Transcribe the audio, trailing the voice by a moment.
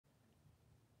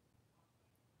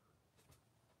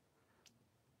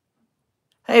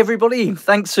Hey everybody,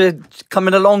 thanks for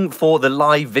coming along for the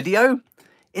live video.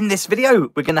 In this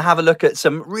video, we're going to have a look at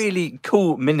some really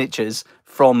cool miniatures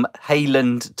from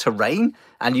Hayland Terrain.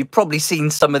 And you've probably seen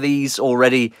some of these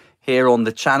already here on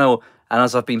the channel. And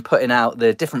as I've been putting out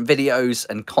the different videos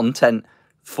and content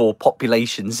for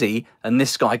Population Z, and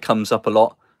this guy comes up a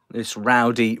lot, this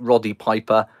rowdy Roddy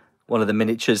Piper, one of the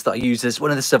miniatures that I use as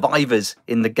one of the survivors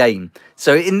in the game.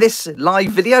 So in this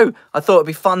live video, I thought it'd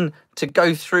be fun to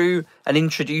go through and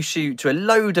introduce you to a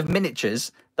load of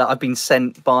miniatures that I've been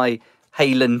sent by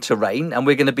Hayland Terrain, and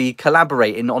we're going to be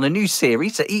collaborating on a new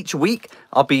series. So each week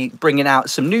I'll be bringing out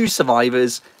some new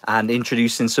survivors and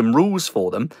introducing some rules for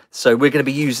them. So we're going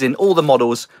to be using all the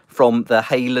models from the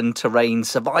Hayland Terrain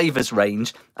Survivors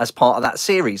range as part of that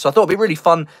series. So I thought it'd be really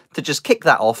fun to just kick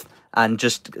that off and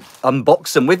just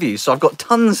unbox them with you. So I've got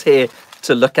tons here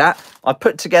to look at. I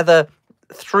put together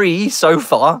 3 so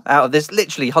far out of this,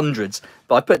 literally hundreds,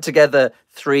 but I put together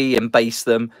 3 and base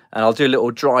them, and I'll do a little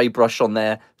dry brush on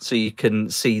there so you can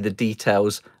see the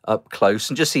details up close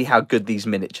and just see how good these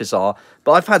miniatures are.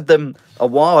 But I've had them a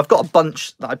while. I've got a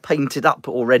bunch that I painted up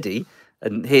already,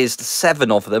 and here's the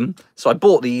 7 of them. So I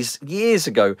bought these years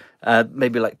ago,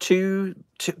 maybe like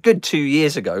good 2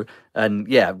 years ago, and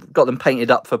yeah, got them painted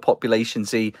up for Population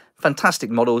Z. Fantastic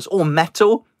models, all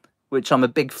metal, which I'm a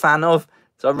big fan of.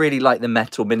 So I really like the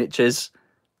metal miniatures.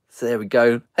 So there we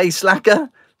go. Hey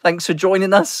Slacker, thanks for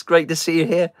joining us. Great to see you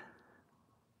here.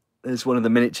 There's one of the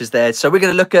miniatures there. So we're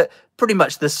going to look at pretty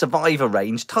much the Survivor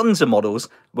range, tons of models.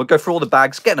 We'll go through all the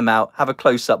bags, get them out, have a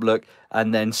close-up look,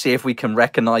 and then see if we can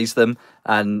recognize them.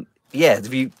 And yeah,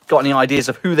 if you've got any ideas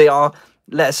of who they are,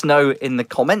 let us know in the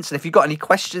comments. And if you've got any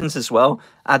questions as well,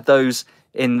 add those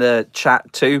in the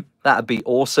chat too. That'd be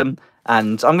awesome.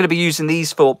 And I'm going to be using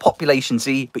these for Population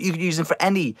Z, but you can use them for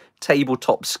any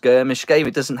tabletop skirmish game.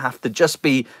 It doesn't have to just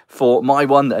be for my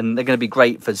one, and they're going to be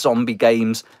great for zombie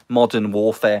games, modern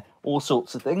warfare, all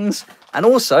sorts of things. And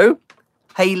also,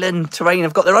 Hayland Terrain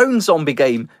have got their own zombie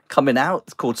game coming out.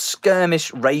 It's called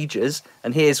Skirmish Ragers,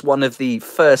 and here's one of the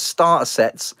first starter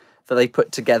sets that they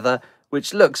put together,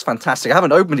 which looks fantastic. I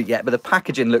haven't opened it yet, but the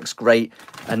packaging looks great,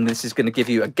 and this is going to give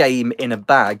you a game in a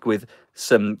bag with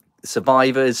some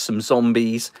survivors, some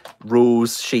zombies,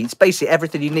 rules, sheets, basically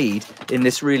everything you need in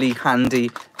this really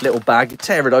handy little bag.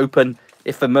 Tear it open,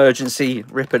 if emergency,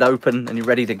 rip it open, and you're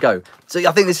ready to go. So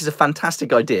I think this is a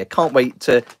fantastic idea. Can't wait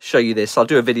to show you this. I'll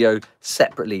do a video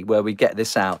separately where we get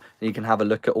this out and you can have a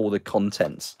look at all the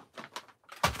contents.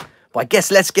 But I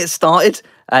guess let's get started.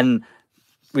 And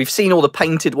we've seen all the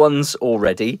painted ones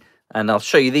already, and I'll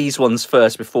show you these ones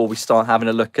first before we start having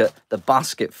a look at the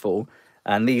basket full.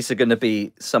 And these are going to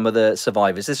be some of the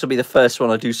survivors. This will be the first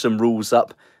one I do some rules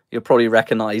up. You'll probably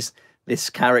recognize this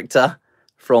character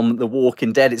from The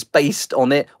Walking Dead. It's based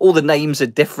on it. All the names are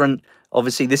different.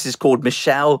 Obviously, this is called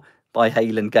Michelle by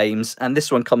Hayland Games. And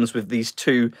this one comes with these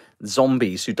 2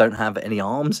 zombies who don't have any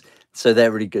arms. So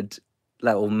they're really good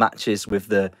little matches with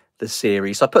the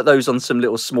series. So I put those on some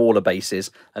little smaller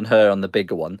bases and her on the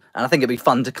bigger one. And I think it'd be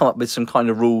fun to come up with some kind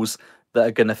of rules that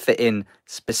are going to fit in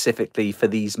specifically for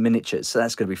these miniatures. So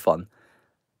that's going to be fun.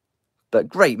 But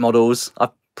great models.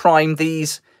 I've primed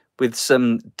these with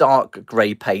some dark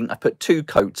grey paint. I put 2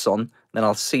 coats on, then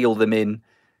I'll seal them in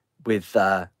with,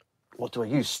 what do I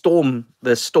use?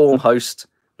 The Storm Host.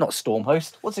 Not Storm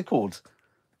Host. What's it called?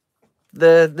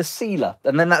 The sealer.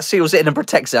 And then that seals it in and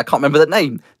protects it. I can't remember the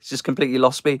name. It's just completely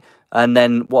lost me. And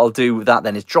then what I'll do with that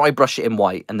then is dry brush it in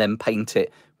white and then paint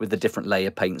it with the different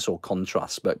layer paints or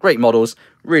contrasts. But great models,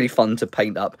 really fun to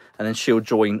paint up, and then she'll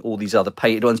join all these other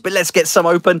painted ones. But let's get some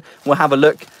open. We'll have a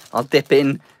look. I'll dip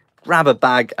in, grab a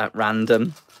bag at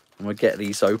random, and we'll get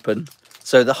these open.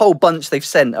 So the whole bunch they've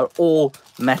sent are all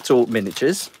metal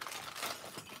miniatures,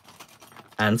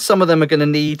 and some of them are going to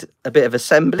need a bit of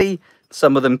assembly.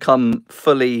 Some of them come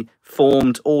fully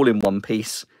formed, all in one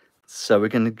piece. So we're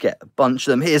going to get a bunch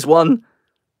of them. Here's one.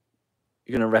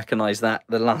 You're going to recognize that,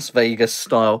 the Las Vegas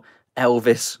style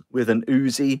Elvis with an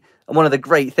Uzi. And one of the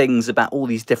great things about all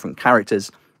these different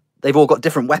characters, they've all got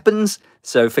different weapons.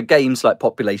 So for games like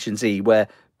Population Z, where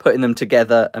putting them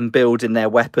together and building their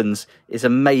weapons is a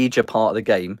major part of the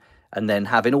game, and then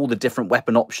having all the different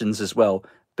weapon options as well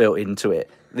built into it,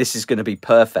 this is going to be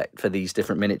perfect for these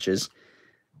different miniatures.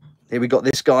 Here we got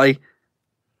this guy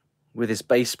with his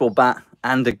baseball bat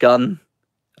and a gun.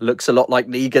 Looks a lot like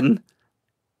Negan.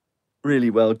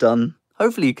 Really well done.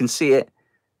 Hopefully you can see it.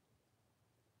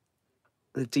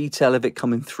 The detail of it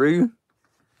coming through.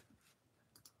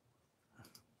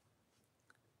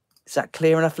 Is that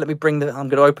clear enough? Let me bring the... I'm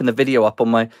going to open the video up on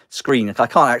my screen. I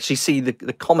can't actually see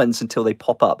the comments until they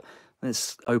pop up.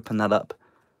 Let's open that up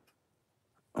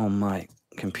on my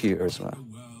computer as well.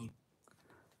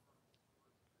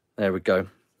 There we go.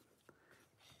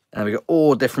 And we got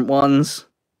all different ones.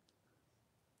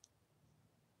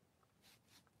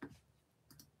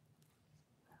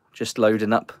 Just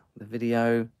loading up the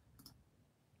video.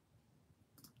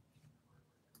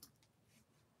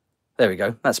 There we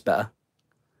go. That's better.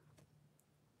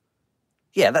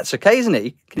 Yeah, that's okay, isn't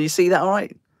it? Can you see that all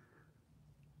right?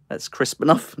 That's crisp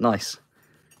enough. Nice.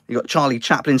 You got Charlie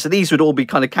Chaplin. So these would all be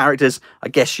kind of characters I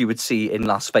guess you would see in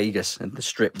Las Vegas and the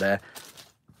strip there.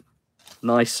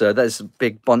 Nice. So there's a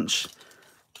big bunch.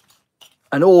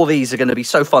 And all these are going to be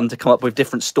so fun to come up with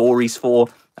different stories for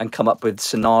and come up with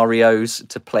scenarios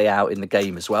to play out in the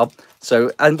game as well.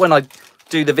 So, and when I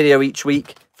do the video each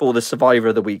week for the Survivor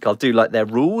of the Week, I'll do like their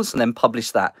rules and then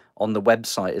publish that on the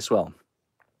website as well.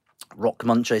 Rock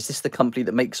Muncher, is this the company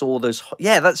that makes all those?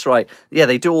 Yeah, that's right. Yeah,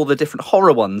 they do all the different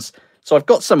horror ones. So I've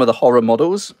got some of the horror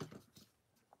models.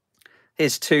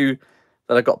 Here's two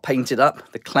that I got painted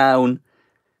up, the clown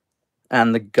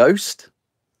and the ghost.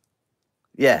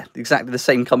 Yeah, exactly the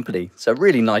same company. So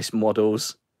really nice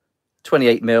models,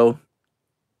 28mm,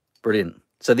 brilliant.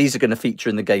 So these are going to feature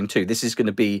in the game too. This is going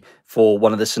to be for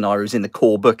one of the scenarios in the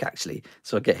core book actually.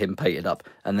 So I'll get him painted up.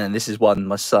 And then this is one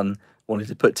my son wanted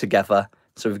to put together.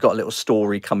 So we've got a little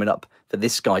story coming up for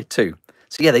this guy too.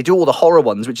 So yeah, they do all the horror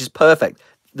ones, which is perfect.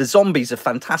 The zombies are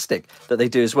fantastic that they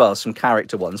do as well, some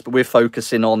character ones. But we're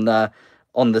focusing on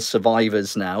the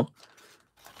survivors now.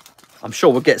 I'm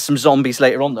sure we'll get some zombies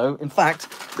later on, though. In fact,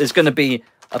 there's going to be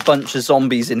a bunch of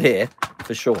zombies in here,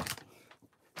 for sure.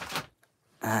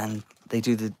 And they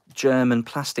do the German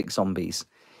plastic zombies.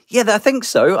 Yeah, I think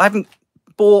so. I haven't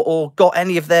bought or got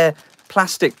any of their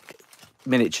plastic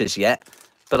miniatures yet,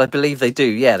 but I believe they do.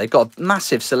 Yeah, they've got a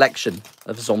massive selection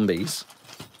of zombies.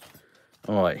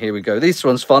 All right, here we go. This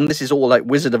one's fun. This is all like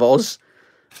Wizard of Oz.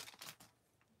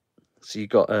 So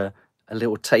you've got a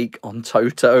little take on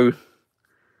Toto.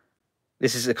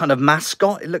 This is a kind of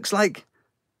mascot, it looks like.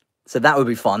 So that would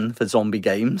be fun for zombie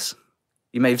games.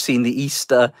 You may have seen the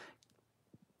Easter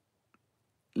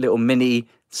little mini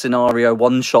scenario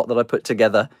one-shot that I put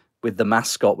together with the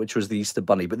mascot, which was the Easter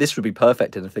Bunny. But this would be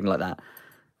perfect in a thing like that.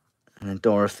 And then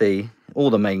Dorothy,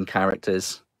 all the main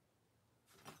characters.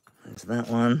 There's that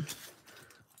one.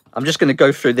 I'm just going to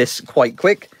go through this quite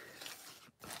quick,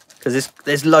 because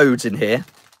there's loads in here.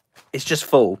 It's just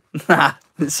full.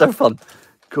 It's so fun.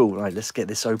 Cool, right, let's get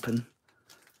this open.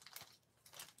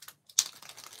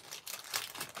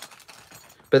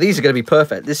 But these are going to be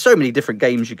perfect. There's so many different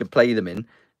games you could play them in.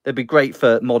 They'd be great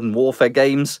for Modern Warfare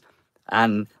games.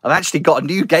 And I've actually got a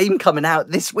new game coming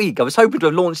out this week. I was hoping to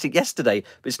have launched it yesterday,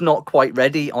 but it's not quite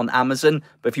ready on Amazon.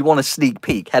 But if you want a sneak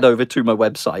peek, head over to my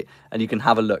website and you can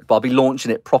have a look. But I'll be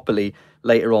launching it properly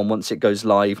later on once it goes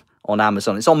live on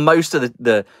Amazon. It's on most of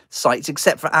the sites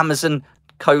except for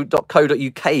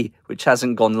Amazon.co.uk, which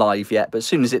hasn't gone live yet. But as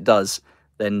soon as it does,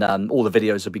 then all the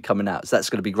videos will be coming out. So that's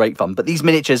going to be great fun. But these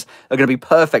miniatures are going to be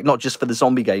perfect, not just for the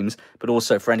zombie games, but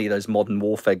also for any of those Modern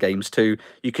Warfare games too.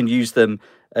 You can use them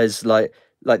as like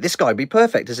this guy would be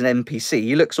perfect as an NPC.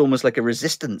 He looks almost like a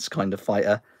resistance kind of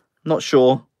fighter. Not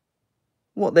sure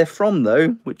what they're from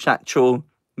though, which actual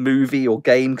movie or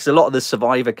game, because a lot of the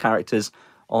Survivor characters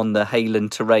on the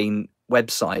Hayland Terrain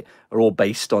website are all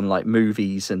based on like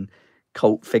movies and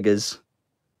cult figures.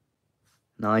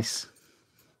 Nice.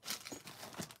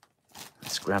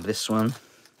 Let's grab this one.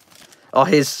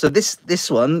 Oh, so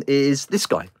this one is this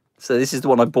guy. So this is the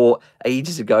one I bought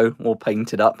ages ago, all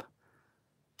painted up.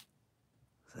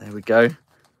 There we go.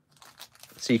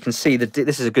 So you can see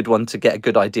this is a good one to get a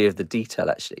good idea of the detail,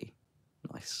 actually.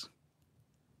 Nice.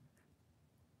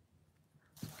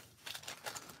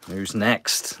 Who's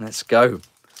next? Let's go.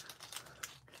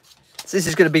 So this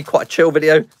is going to be quite a chill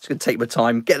video. It's going to take my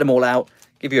time, get them all out,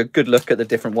 give you a good look at the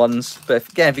different ones. But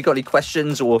again, if you've got any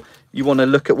questions or you want to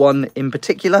look at one in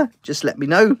particular, just let me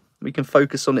know. We can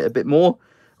focus on it a bit more.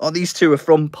 Oh, these two are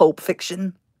from Pulp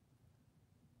Fiction.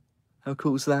 How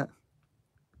cool is that?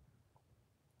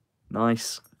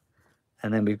 Nice.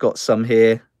 And then we've got some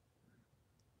here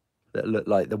that look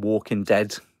like the Walking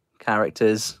Dead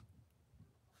characters.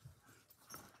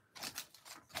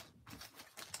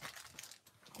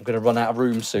 I'm going to run out of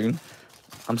room soon.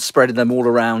 I'm spreading them all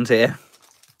around here.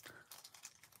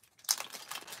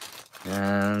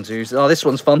 And oh, this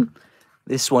one's fun.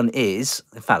 This one is,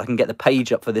 in fact, I can get the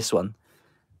page up for this one.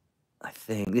 I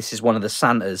think this is one of the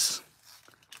Santas.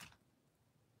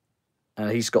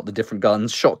 And he's got the different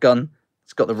guns. Shotgun.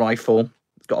 It's got the rifle.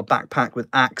 It's got a backpack with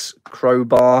axe,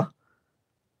 crowbar,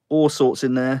 all sorts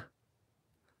in there.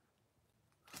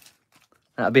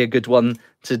 That'd be a good one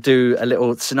to do a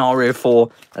little scenario for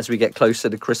as we get closer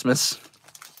to Christmas.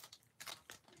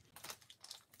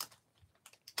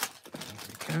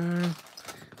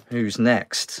 Who's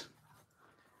next?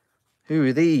 Who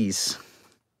are these?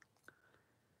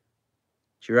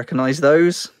 Do you recognise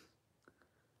those?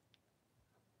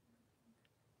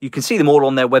 You can see them all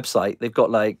on their website. They've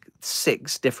got like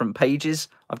 6 different pages.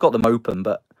 I've got them open,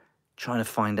 but trying to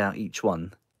find out each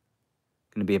one.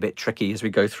 Going to be a bit tricky as we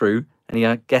go through.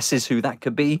 Any guesses who that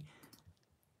could be?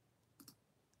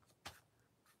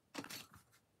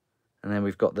 And then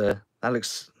we've got the, that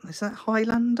looks, is that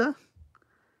Highlander?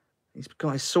 He's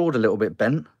got his sword a little bit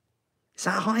bent. Is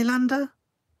that Highlander?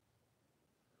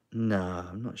 No,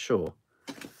 I'm not sure.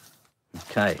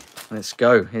 Okay, let's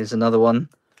go. Here's another one.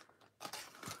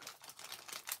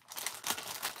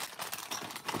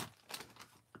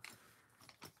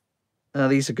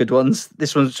 These are good ones.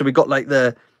 This one, so we got like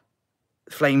the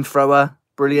flamethrower.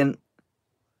 Brilliant.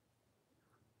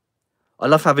 I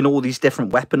love having all these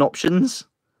different weapon options.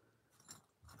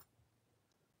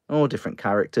 All different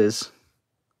characters.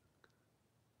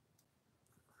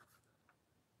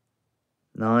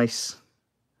 Nice.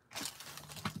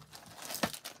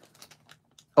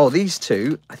 Oh, these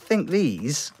two, I think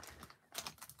these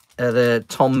are the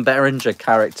Tom Berenger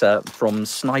character from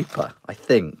Sniper, I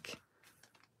think.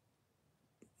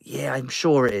 Yeah, I'm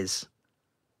sure it is.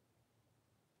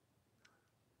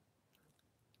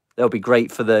 They'll be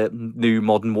great for the new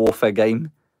Modern Warfare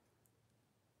game.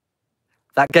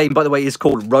 That game, by the way, is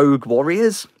called Rogue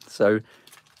Warriors. So,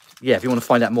 yeah, if you want to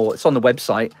find out more, it's on the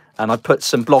website. And I put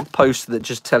some blog posts that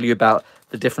just tell you about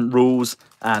the different rules.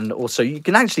 And also, you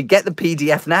can actually get the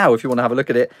PDF now if you want to have a look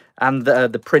at it. And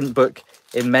the print book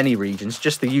in many regions.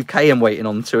 Just the UK I'm waiting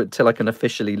on to it till I can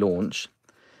officially launch.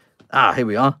 Ah, here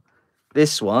we are.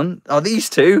 This one. Oh, these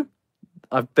two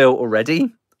I've built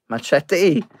already.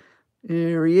 Machete.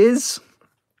 Here he is.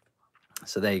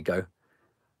 So there you go.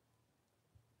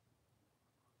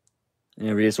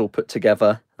 Here he is all put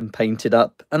together and painted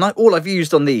up. And all I've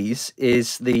used on these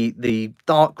is the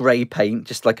dark grey paint,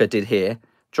 just like I did here.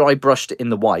 Dry brushed it in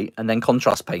the white and then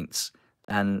contrast paints.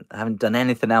 And I haven't done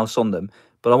anything else on them.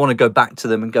 But I want to go back to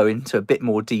them and go into a bit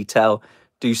more detail.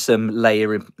 Do some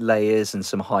layers and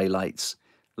some highlights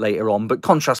later on. But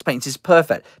contrast paints is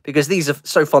perfect because these are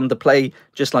so fun to play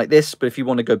just like this. But if you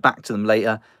want to go back to them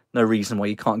later, no reason why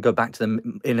you can't go back to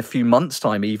them in a few months'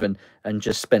 time even and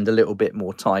just spend a little bit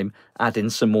more time adding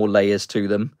some more layers to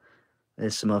them.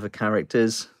 There's some other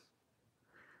characters.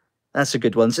 That's a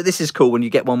good one. So this is cool when you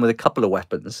get one with a couple of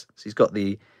weapons. So he's got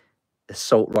the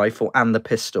assault rifle and the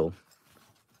pistol.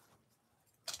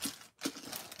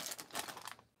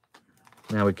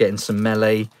 Now we're getting some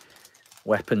melee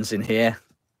weapons in here.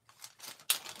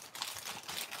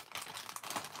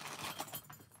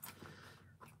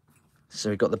 So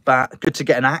we've got the bat. Good to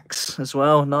get an axe as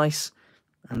well. Nice.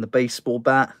 And the baseball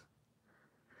bat.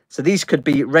 So these could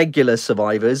be regular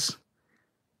survivors.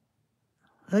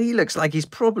 Oh, he looks like he's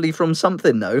probably from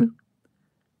something, though.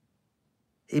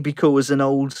 He'd be cool as an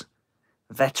old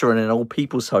veteran in an old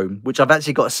people's home, which I've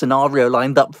actually got a scenario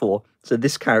lined up for. So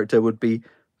this character would be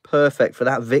perfect for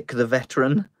that. Vic the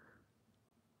veteran.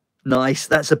 Nice.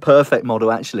 That's a perfect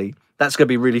model, actually. That's going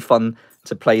to be really fun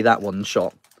to play that one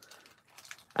shot.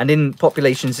 And in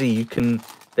Population Z,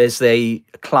 there's a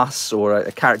class or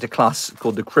a character class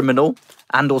called the criminal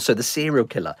and also the serial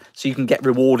killer. So you can get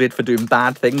rewarded for doing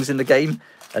bad things in the game.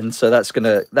 And so that's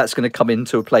gonna come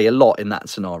into play a lot in that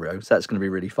scenario. So that's gonna be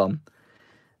really fun.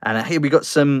 And here we got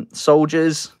some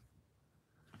soldiers.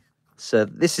 So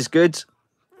this is good.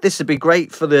 This would be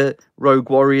great for the Rogue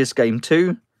Warriors game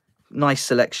too. Nice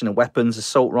selection of weapons: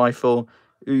 assault rifle,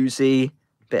 Uzi,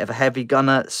 bit of a heavy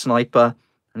gunner, sniper.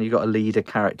 And you've got a leader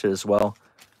character as well.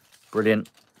 Brilliant.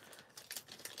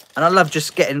 And I love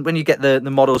just getting, when you get the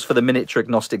models for the miniature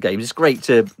agnostic games, it's great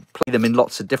to play them in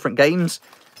lots of different games.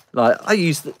 Like, I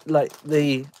use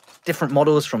the different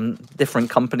models from different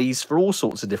companies for all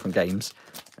sorts of different games.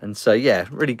 And so, yeah,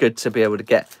 really good to be able to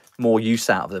get more use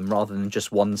out of them rather than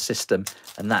just one system.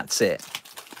 And that's it.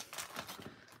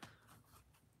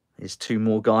 Here's 2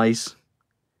 more guys.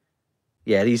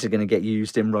 Yeah, these are going to get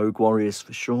used in Rogue Warriors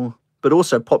for sure. But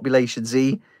also Population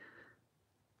Z,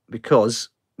 because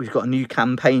we've got a new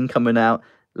campaign coming out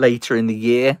later in the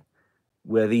year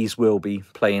where these will be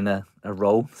playing a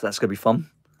role. So that's going to be fun.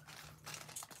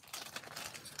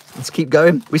 Let's keep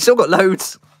going. We still got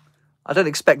loads. I don't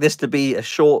expect this to be a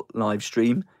short live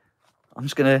stream. I'm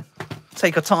just going to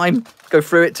take our time, go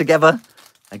through it together.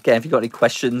 Again, if you've got any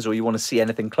questions or you want to see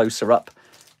anything closer up,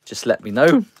 just let me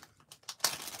know.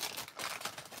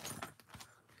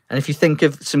 And if you think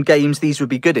of some games these would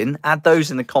be good in, add those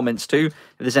in the comments too.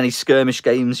 If there's any skirmish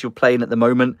games you're playing at the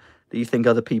moment that you think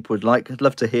other people would like, I'd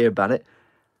love to hear about it.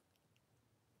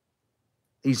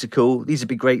 These are cool. These would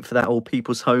be great for that All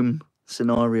People's Home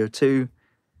scenario too.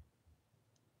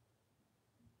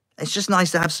 It's just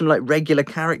nice to have some like regular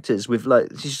characters with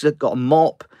like, he's got a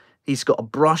mop, he's got a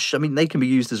brush. I mean, they can be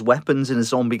used as weapons in a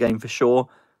zombie game for sure.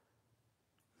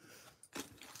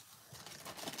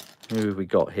 Who have we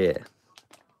got here?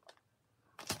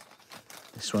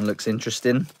 This one looks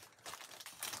interesting.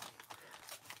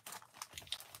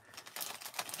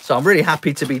 So I'm really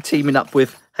happy to be teaming up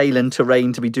with Hayland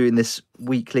Terrain to be doing this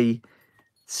weekly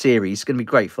series. It's going to be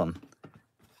great fun.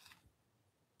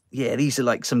 Yeah, these are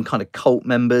like some kind of cult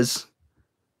members.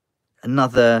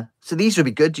 So these would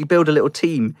be good. You build a little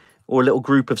team or a little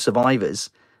group of survivors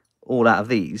all out of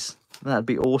these. That'd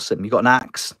be awesome. You got an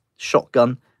axe,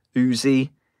 shotgun,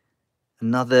 Uzi,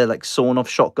 another like sawn-off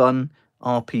shotgun,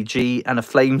 RPG, and a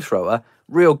flamethrower.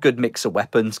 Real good mix of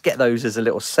weapons. Get those as a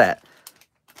little set,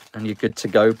 and you're good to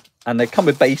go. And they come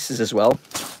with bases as well.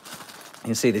 You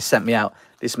can see they sent me out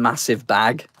this massive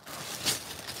bag.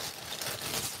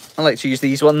 I like to use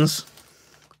these ones,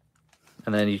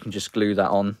 and then you can just glue that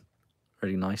on.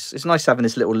 Really nice. It's nice having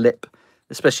this little lip,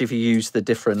 especially if you use the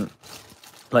different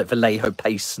like Vallejo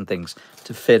pastes and things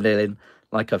to fill it in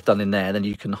like I've done in there. Then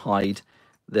you can hide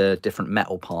the different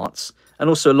metal parts. And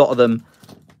also a lot of them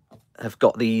have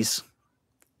got these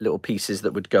little pieces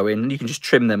that would go in, and you can just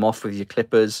trim them off with your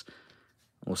clippers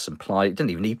or some pliers. You don't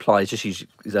even need pliers, just use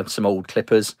some old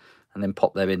clippers and then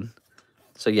pop them in.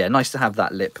 So yeah, nice to have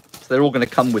that lip. So they're all going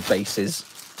to come with bases.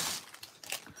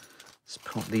 Let's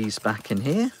put these back in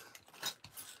here.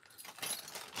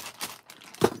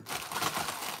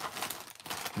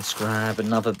 Let's grab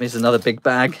another, here's another big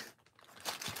bag.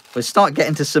 We'll start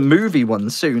getting to some movie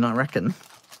ones soon, I reckon.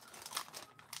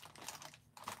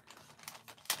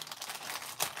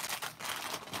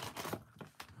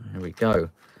 There we go.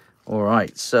 All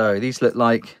right, so these look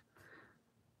like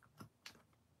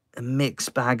a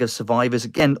mixed bag of survivors.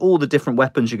 Again, all the different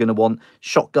weapons you're going to want.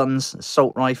 Shotguns,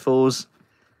 assault rifles.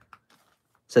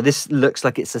 So this looks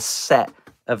like it's a set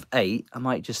of 8. I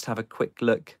might just have a quick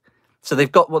look. So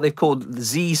they've got what they've called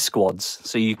Z squads.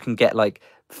 So you can get like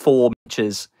 4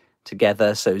 matches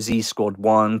together. So Z squad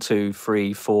 1, 2,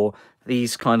 3, 4.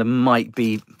 These kind of might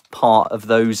be part of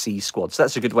those Z squads. So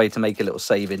that's a good way to make a little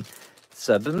saving.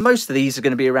 So, but most of these are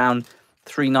going to be around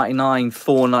 $3.99,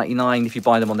 $4.99 if you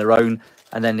buy them on their own.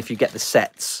 And then if you get the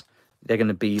sets, they're going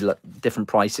to be like different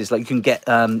prices. Like you can get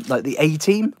like the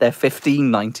A-Team, they're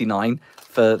 $15.99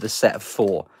 for the set of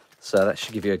 4. So that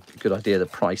should give you a good idea of the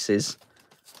prices.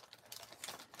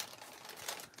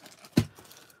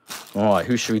 All right,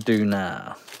 who should we do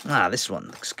now? Ah, this one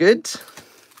looks good.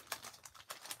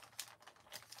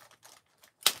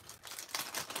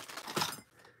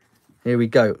 Here we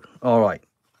go. All right.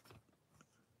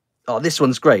 Oh, this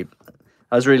one's great.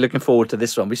 I was really looking forward to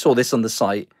this one. We saw this on the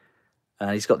site,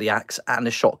 and he's got the axe and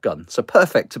a shotgun. So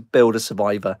perfect to build a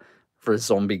survivor for a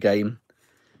zombie game.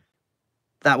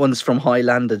 That one's from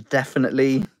Highlander,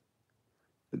 definitely.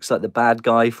 Looks like the bad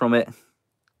guy from it.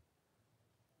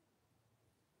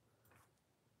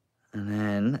 And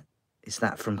then, is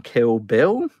that from Kill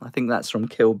Bill? I think that's from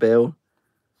Kill Bill.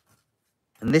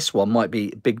 And this one might be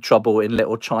Big Trouble in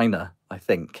Little China, I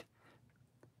think.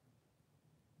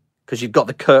 Because you've got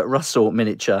the Kurt Russell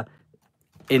miniature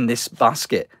in this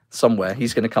basket somewhere.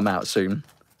 He's going to come out soon.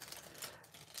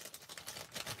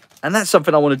 And that's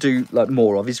something I want to do like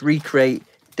more of, is recreate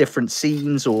different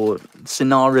scenes or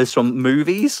scenarios from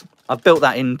movies. I've built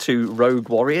that into Rogue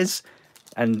Warriors,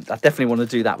 and I definitely want to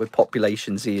do that with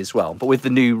Population Z as well. But with the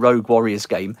new Rogue Warriors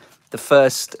game, the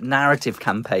first narrative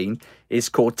campaign is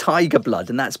called Tiger Blood,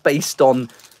 and that's based on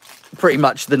pretty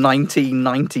much the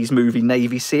 1990s movie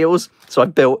Navy SEALs. So I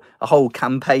built a whole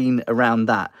campaign around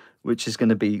that, which is going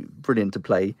to be brilliant to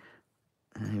play.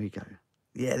 There we go.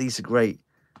 Yeah, these are great.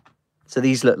 So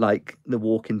these look like the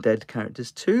Walking Dead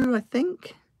characters too, I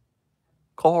think.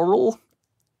 Coral.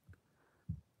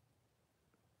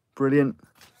 Brilliant.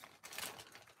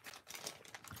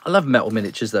 I love metal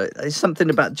miniatures though. There's something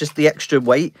about just the extra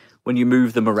weight when you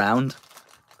move them around.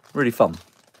 Really fun.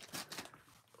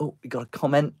 Oh, we got a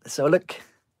comment. So look.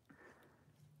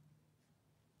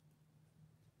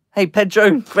 Hey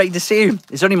Pedro, great to see you.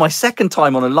 It's only my second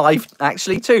time on a live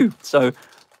actually too. So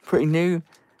pretty new.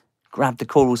 Grab the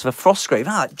corals for Frostgrave.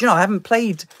 Ah, do you know, I haven't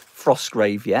played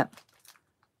Frostgrave yet.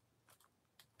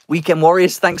 Weekend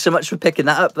Warriors, thanks so much for picking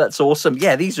that up. That's awesome.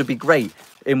 Yeah, these would be great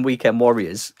in Weekend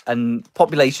Warriors. And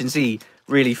Population Z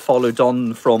really followed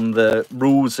on from the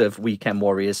rules of Weekend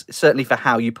Warriors, certainly for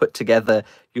how you put together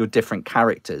your different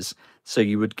characters. So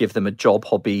you would give them a job,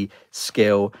 hobby,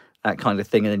 skill. that kind of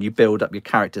thing, and then you build up your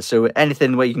character. So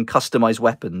anything where you can customize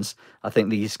weapons, I think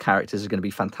these characters are going to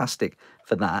be fantastic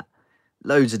for that.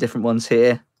 Loads of different ones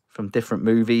here from different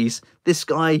movies. This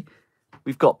guy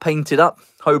we've got painted up,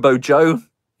 Hobo Joe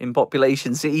in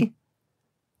Population Z.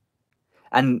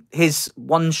 And his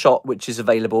one shot, which is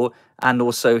available, and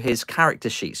also his character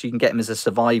sheet. So you can get him as a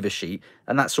survivor sheet,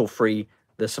 and that's all free,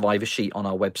 the survivor sheet on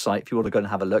our website, if you want to go and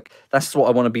have a look. That's what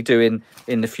I want to be doing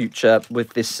in the future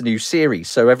with this new series.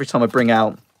 So every time I bring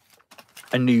out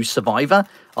a new survivor,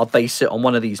 I'll base it on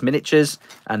one of these miniatures,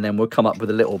 and then we'll come up with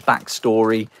a little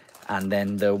backstory, and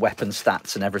then the weapon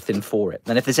stats and everything for it.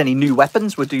 And if there's any new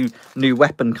weapons, we'll do new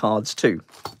weapon cards too.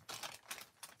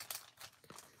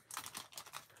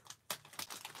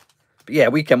 But yeah,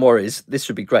 Weekend Warriors, this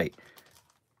would be great.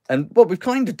 And what we've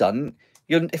kind of done,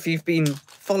 if you've been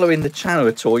following the channel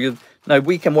at all, you'll know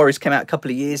Weekend Warriors came out a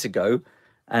couple of years ago.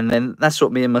 And then that's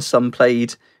what me and my son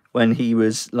played when he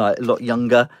was like a lot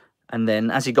younger. And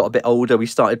then as he got a bit older, we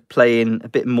started playing a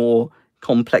bit more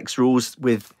complex rules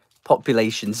with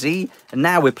Population Z. And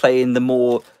now we're playing the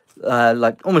more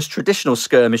like almost traditional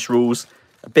skirmish rules,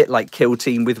 a bit like Kill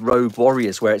Team with Rogue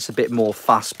Warriors, where it's a bit more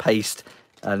fast-paced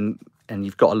and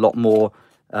you've got a lot more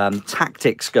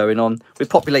tactics going on. With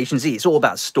Population Z, it's all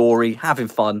about story, having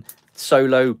fun,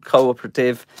 solo,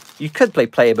 cooperative. You could play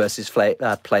player versus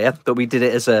player, but we did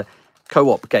it as a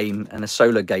co-op game and a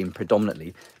solo game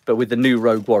predominantly. But with the new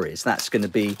Rogue Warriors, that's going to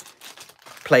be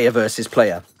player versus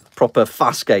player. Proper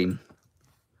fast game.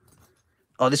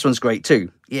 Oh, this one's great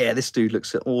too. Yeah, this dude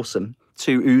looks awesome.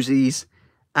 2 Uzis,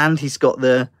 and he's got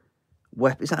the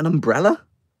weapon. Is that an umbrella?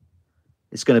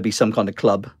 It's going to be some kind of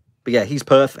club. But yeah, he's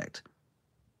perfect.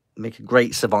 Make a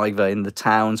great survivor in the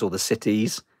towns or the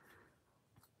cities.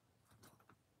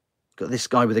 Got this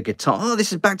guy with a guitar. Oh,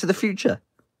 this is Back to the Future.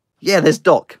 Yeah, there's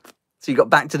Doc. So you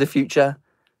got Back to the Future,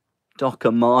 Doc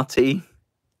and Marty.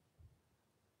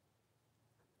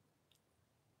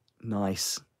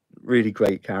 Nice. Really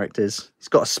great characters. He's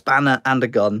got a spanner and a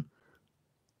gun.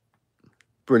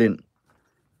 Brilliant.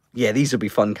 Yeah, these will be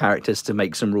fun characters to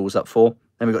make some rules up for.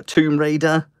 Then we've got Tomb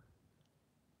Raider.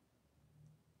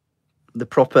 The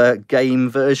proper game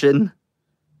version.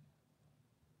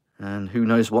 And who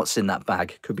knows what's in that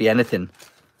bag. Could be anything.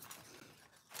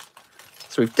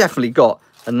 So we've definitely got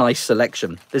a nice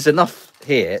selection. There's enough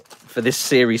here for this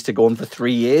series to go on for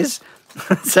 3 years.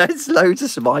 So it's loads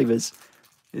of survivors.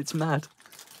 It's mad.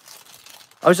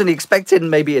 I was only expecting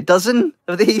maybe a dozen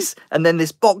of these. And then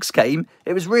this box came.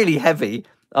 It was really heavy.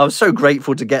 I was so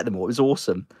grateful to get them all. It was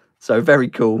awesome. So very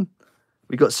cool.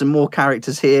 We got some more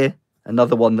characters here.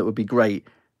 Another one that would be great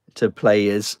to play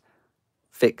as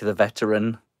Vic the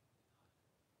Veteran.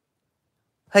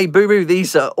 Hey, Boo Boo,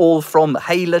 these are all from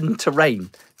Hayland Terrain.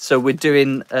 So we're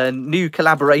doing a new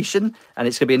collaboration, and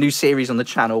it's going to be a new series on the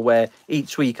channel where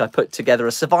each week I put together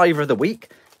a Survivor of the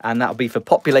Week, and that'll be for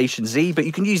Population Z. But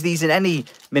you can use these in any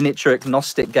miniature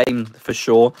agnostic game for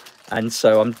sure. And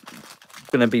so I'm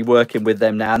going to be working with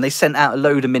them now. And they sent out a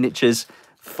load of miniatures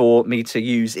for me to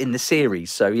use in the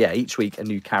series. So yeah, each week a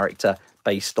new character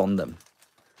based on them.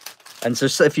 And so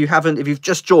if you've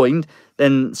just joined,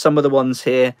 then some of the ones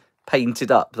here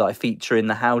painted up that I feature in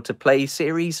the How to Play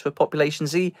series for Population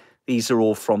Z, these are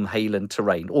all from Hayland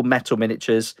Terrain, all metal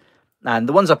miniatures. And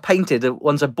the ones I painted, the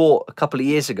ones I bought a couple of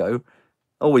years ago,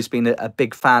 always been a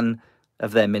big fan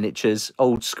of their miniatures,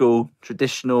 old school,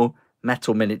 traditional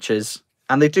metal miniatures.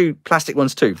 And they do plastic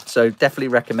ones too. So definitely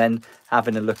recommend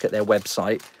having a look at their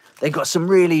website. They've got some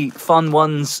really fun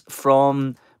ones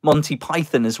from Monty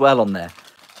Python as well on there.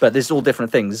 But there's all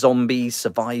different things. Zombies,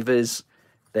 survivors.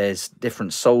 There's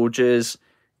different soldiers,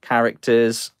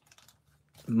 characters,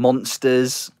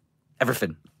 monsters.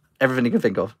 Everything. Everything you can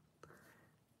think of.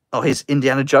 Oh, here's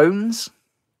Indiana Jones.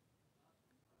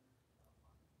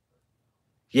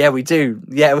 Yeah, we do.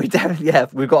 Yeah, we definitely. Yeah,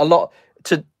 we've got a lot.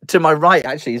 To my right,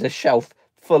 actually, is a shelf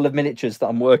full of miniatures that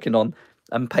I'm working on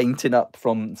and painting up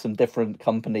from some different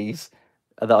companies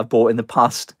that I've bought in the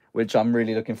past, which I'm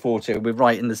really looking forward to. We're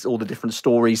writing this, all the different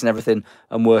stories and everything,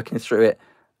 and working through it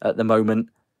at the moment.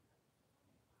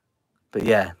 But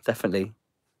yeah, definitely.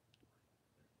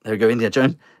 There we go, Indiana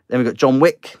Jones. Then we've got John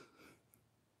Wick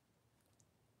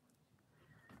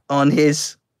on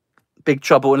his Big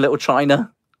Trouble in Little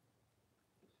China.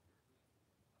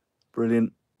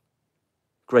 Brilliant.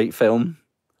 Great film.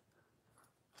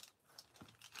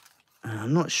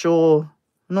 I'm not sure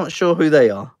who they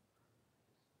are.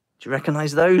 Do you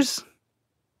recognise those?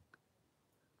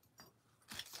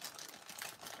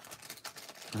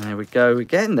 There we go. We're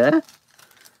getting there.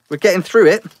 We're getting through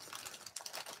it.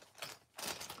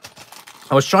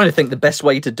 I was trying to think the best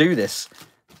way to do this.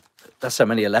 That's how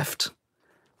many are left.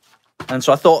 And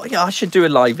so I thought, yeah, I should do a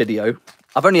live video.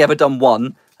 I've only ever done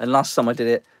one, and last time I did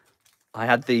it, I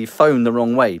had the phone the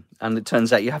wrong way, and it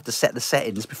turns out you have to set the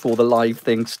settings before the live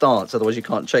thing starts, otherwise you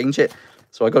can't change it.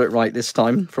 So I got it right this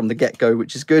time from the get-go,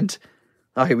 which is good.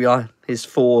 Oh, here we are. Here's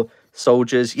 4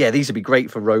 soldiers. Yeah, these would be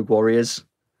great for Rogue Warriors.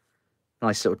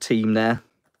 Nice little team there.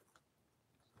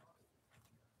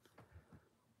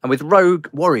 And with Rogue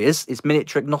Warriors, it's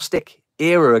miniature agnostic,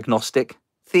 era agnostic,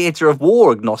 theatre of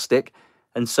war agnostic.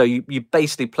 And so you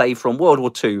basically play from World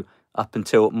War II up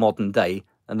until modern day.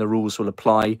 And the rules will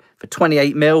apply for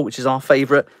 28mm, which is our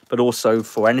favourite, but also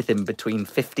for anything between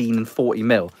 15 and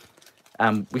 40mm.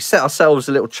 We set ourselves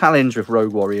a little challenge with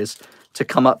Rogue Warriors to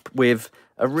come up with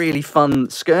a really fun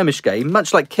skirmish game,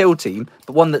 much like Kill Team,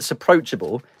 but one that's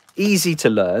approachable, easy to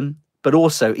learn, but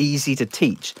also easy to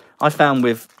teach. I found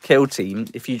with Kill Team,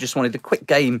 if you just wanted a quick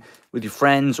game with your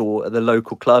friends or at the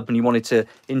local club and you wanted to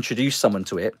introduce someone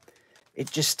to it, it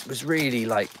just was really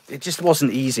like, it just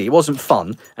wasn't easy. It wasn't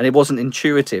fun and it wasn't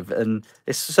intuitive. And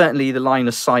it's certainly the line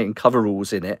of sight and cover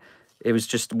rules in it. It was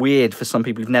just weird for some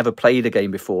people who've never played a game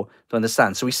before to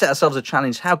understand. So we set ourselves a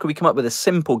challenge. How could we come up with a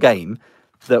simple game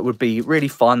that would be really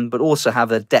fun, but also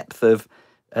have a depth of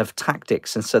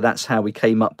tactics? And so that's how we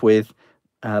came up with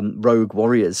Rogue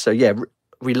Warriors. So yeah,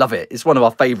 we love it. It's one of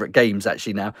our favourite games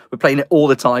actually now. We're playing it all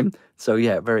the time. So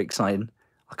yeah, very exciting.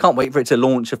 I can't wait for it to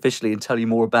launch officially and tell you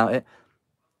more about it.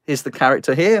 Here's the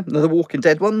character here, another Walking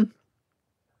Dead one.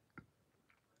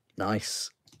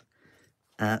 Nice.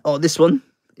 Oh, this one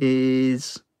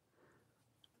is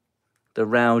the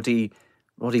Roddy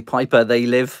Piper, They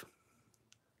Live.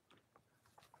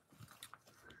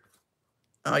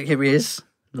 Oh, here he is,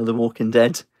 another Walking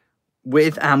Dead.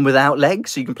 With and without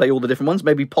legs, so you can play all the different ones.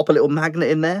 Maybe pop a little magnet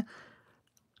in there.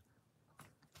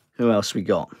 Who else we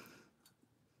got?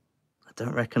 I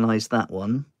don't recognise that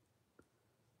one.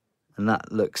 And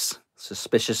that looks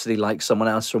suspiciously like someone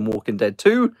else from Walking Dead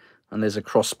 2. And there's a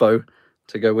crossbow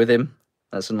to go with him.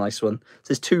 That's a nice one. So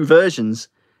there's 2 versions.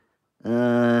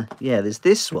 Yeah, there's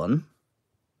this one.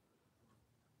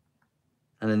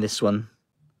 And then this one.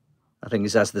 I think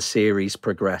is as the series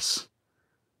progress.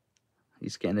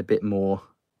 He's getting a bit more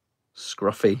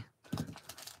scruffy.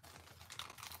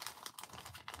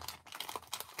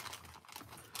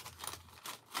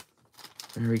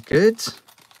 Very good.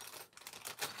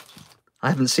 I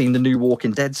haven't seen the new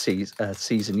Walking Dead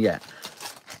season yet.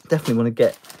 Definitely want to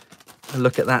get a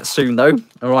look at that soon, though.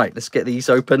 All right, let's get these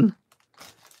open.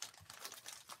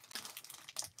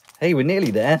 Hey, we're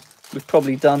nearly there. We've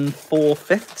probably done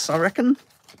 4/5, I reckon.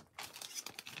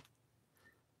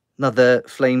 Another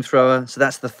flamethrower. So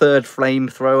that's the 3rd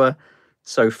flamethrower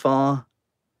so far.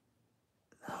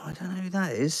 Oh, I don't know who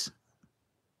that is.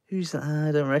 Who's that?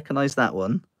 I don't recognise that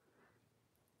one.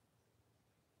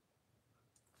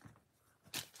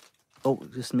 Oh,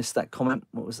 just missed that comment.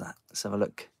 What was that? Let's have a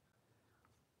look.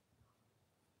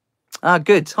 Ah,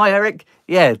 good. Hi, Eric.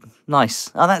 Yeah,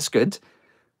 nice. Oh, that's good.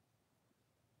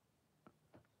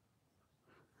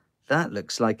 That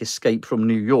looks like Escape from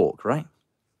New York, right?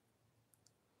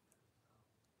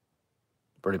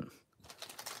 Brilliant.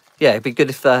 Yeah, it'd be good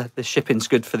if the shipping's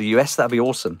good for the US. That'd be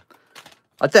awesome.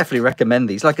 I definitely recommend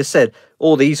these. Like I said,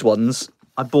 all these ones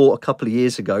I bought a couple of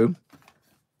years ago.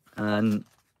 And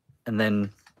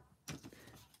then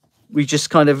we just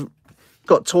kind of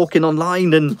got talking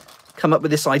online and come up with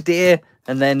this idea.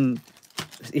 And then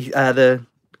the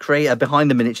creator behind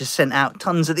the miniatures sent out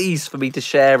tons of these for me to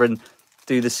share and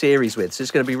do the series with. So it's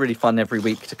going to be really fun every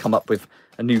week to come up with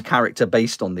a new character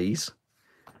based on these.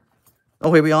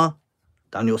 Oh, here we are.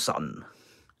 Daniel-san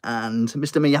and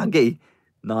Mr. Miyagi.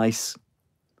 Nice.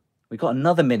 We got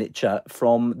another miniature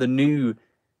from the new...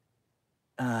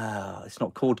 it's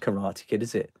not called Karate Kid,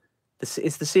 is it?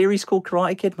 Is the series called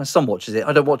Karate Kid? My son watches it.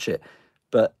 I don't watch it.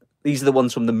 But these are the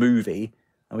ones from the movie.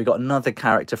 And we got another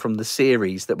character from the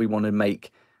series that we want to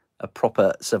make a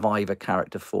proper Survivor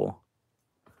character for.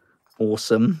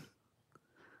 Awesome.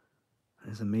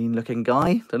 There's a mean-looking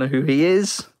guy. Don't know who he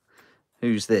is.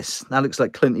 Who's this? That looks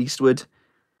like Clint Eastwood.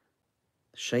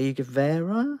 Che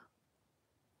Guevara?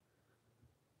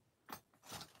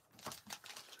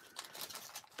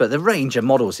 But the range of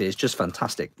models here is just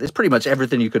fantastic. There's pretty much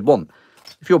everything you could want.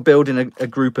 If you're building a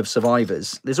group of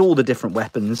survivors, there's all the different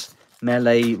weapons.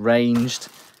 Melee, ranged,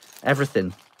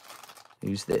 everything.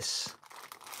 Who's this?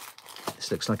 This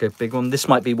looks like a big one. This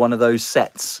might be one of those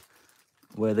sets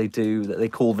where they do that they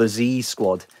call the Z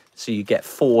Squad. So you get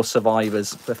 4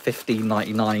 survivors for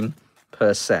 $15.99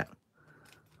 per set.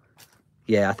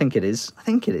 Yeah, I think it is. I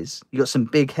think it is. You got some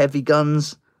big heavy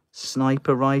guns,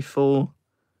 sniper rifle,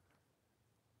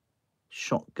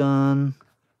 shotgun.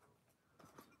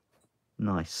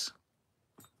 Nice.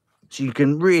 So you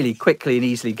can really quickly and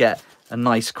easily get a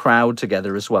nice crowd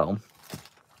together as well.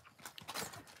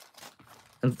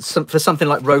 And for something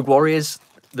like Rogue Warriors,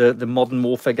 the Modern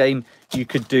Warfare game, you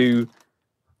could do,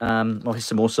 oh, here's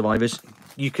some more survivors.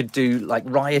 You could do like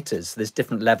rioters. There's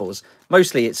different levels.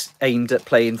 Mostly it's aimed at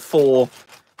playing 4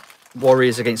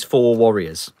 warriors against 4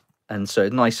 warriors. And so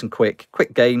nice and quick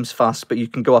games, fast, but you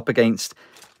can go up against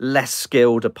less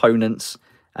skilled opponents,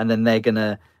 and then they're going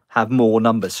to have more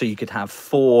numbers. So you could have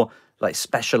 4 like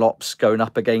special ops going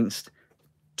up against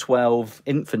 12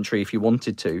 infantry if you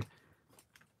wanted to.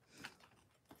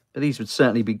 But these would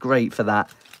certainly be great for that.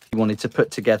 If you wanted to put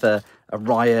together a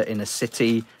riot in a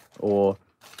city, or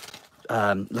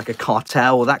like a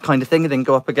cartel or that kind of thing, and then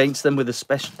go up against them with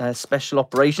a special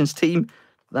operations team.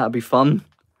 That would be fun.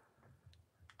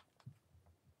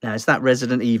 Now, is that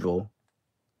Resident Evil?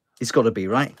 It's got to be,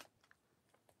 right?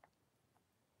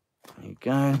 There you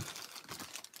go.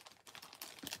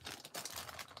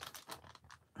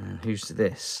 And who's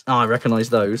this? Oh, I recognise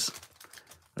those.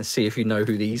 Let's see if you know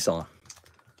who these are.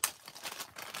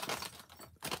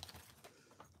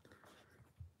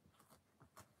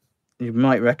 You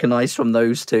might recognise from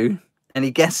those two.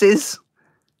 Any guesses?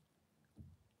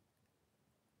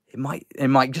 It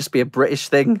might just be a British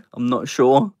thing. I'm not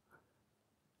sure.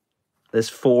 There's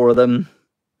 4 of them.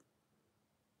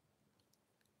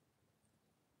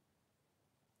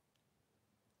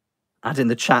 Add in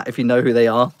the chat if you know who they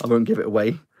are. I won't give it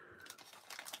away.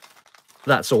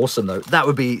 That's awesome, though. That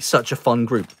would be such a fun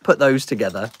group. Put those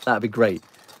together. That'd be great.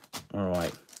 All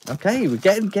right. Okay, we're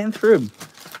getting through them.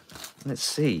 Let's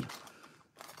see.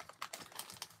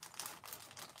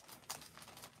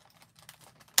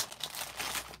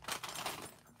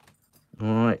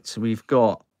 All right, so we've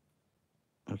got,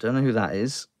 I don't know who that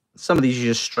is. Some of these you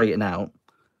just straighten out.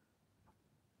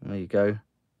 There you go.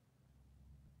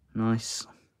 Nice.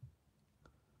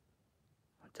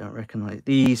 I don't recognise.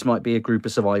 These might be a group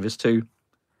of survivors too.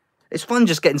 It's fun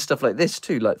just getting stuff like this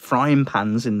too, like frying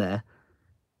pans in there,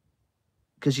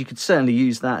 because you could certainly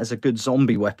use that as a good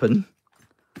zombie weapon.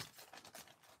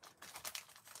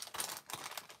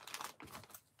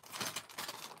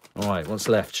 All right, what's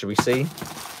left? Shall we see?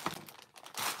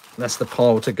 That's the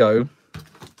pile to go.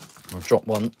 I'll drop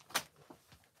one.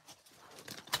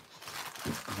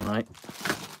 All right.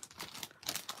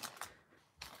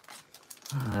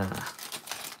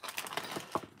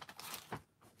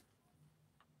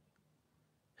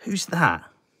 Who's that?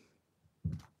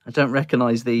 I don't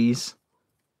recognise these.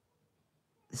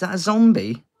 Is that a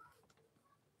zombie?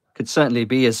 Could certainly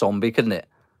be a zombie, couldn't it?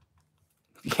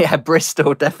 Yeah,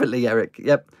 Bristol, definitely, Eric.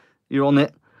 Yep, you're on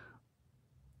it.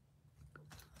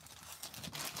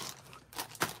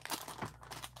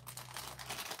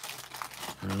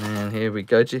 And then here we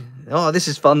go. Oh, this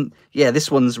is fun. Yeah, this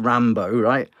one's Rambo,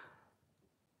 right?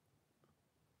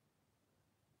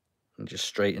 And just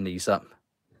straighten these up.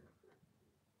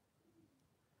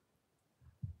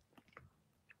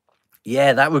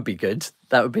 Yeah, that would be good.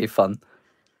 That would be fun.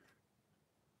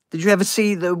 Did you ever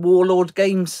see the Warlord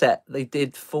game set they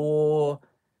did for...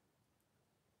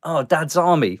 Oh, Dad's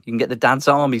Army. You can get the Dad's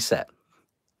Army set.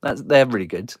 They're really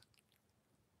good.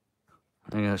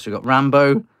 There you go. So we've got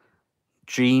Rambo.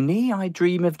 Genie. I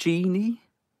Dream of Genie.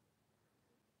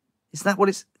 Is that what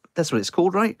it's... That's what it's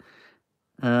called, right?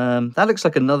 That looks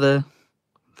like another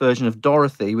version of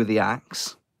Dorothy with the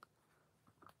axe.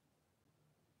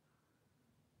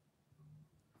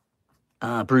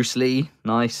 Bruce Lee.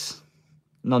 Nice.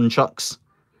 Nunchucks.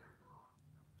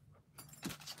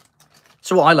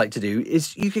 So what I like to do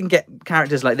is you can get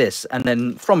characters like this, and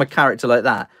then from a character like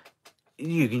that,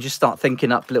 you can just start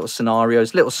thinking up little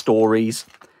scenarios, little stories.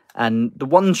 And the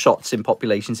one-shots in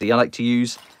Population Z I like to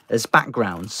use as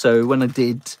backgrounds. So when I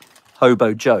did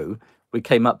Hobo Joe, we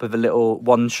came up with a little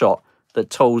one-shot that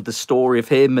told the story of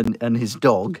him and his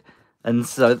dog. And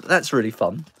so that's really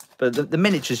fun. But the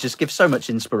miniatures just give so much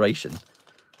inspiration.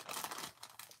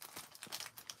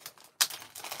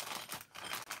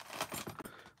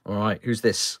 All right, who's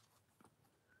this?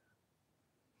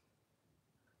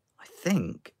 I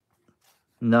think...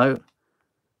 No.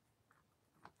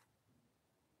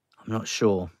 I'm not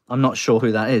sure. I'm not sure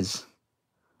who that is.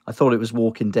 I thought it was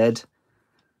Walking Dead.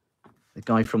 The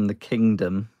guy from the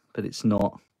Kingdom, but it's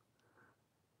not.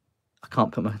 I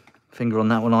can't put my finger on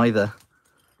that one either.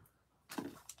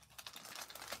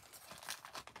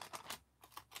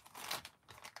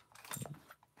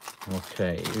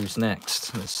 Okay, who's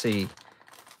next? Let's see.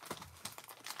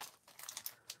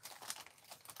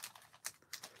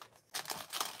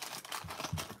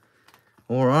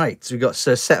 All right, so we've got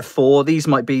set of 4. These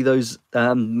might be those,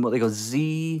 what they call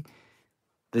the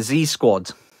Z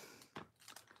Squad.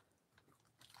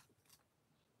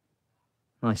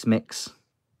 Nice mix.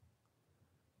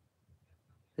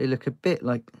 They look a bit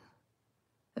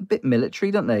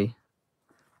military, don't they?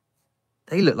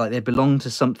 They look like they belong to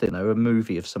something, or a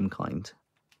movie of some kind.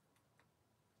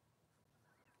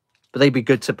 But they'd be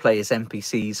good to play as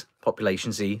NPCs,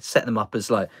 Population Z. Set them up as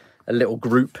like a little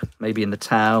group, maybe in the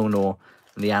town or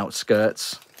in the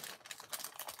outskirts.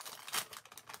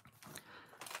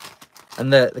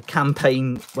 And the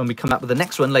campaign, when we come up with the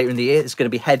next one later in the year, is going to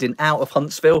be heading out of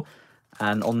Huntsville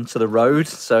and onto the road.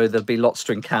 So there'll be lots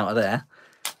to encounter there.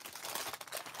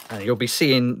 And you'll be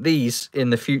seeing these in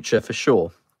the future for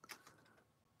sure.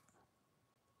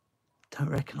 Don't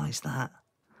recognise that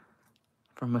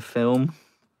from a film.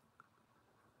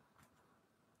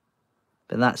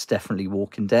 But that's definitely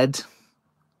Walking Dead.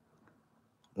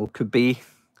 Or could be,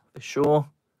 for sure.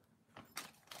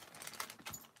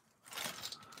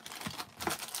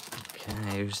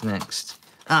 Okay, who's next?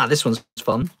 Ah, this one's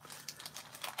fun.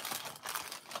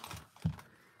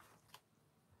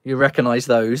 You recognise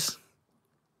those.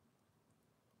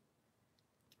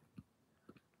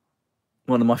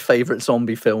 One of my favourite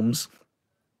zombie films.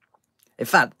 In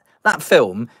fact, that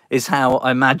film is how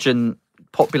I imagine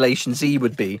Population Z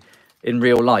would be in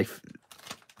real life.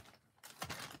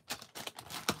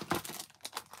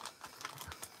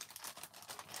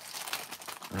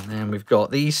 And then we've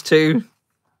got these two.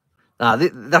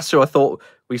 That's who I thought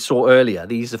we saw earlier.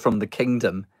 These are from the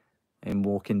Kingdom in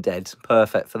Walking Dead.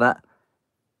 Perfect for that.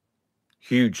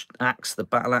 Huge axe, the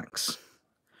battle axe.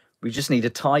 We just need a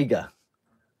tiger.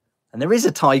 And there is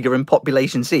a tiger in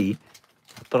Population Z,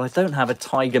 but I don't have a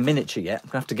tiger miniature yet. I'm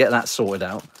going to have to get that sorted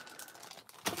out.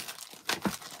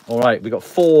 All right, we've got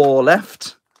 4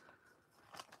 left.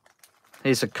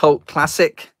 Here's a cult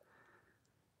classic.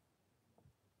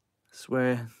 I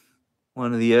swear,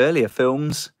 one of the earlier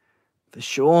films, for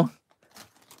sure.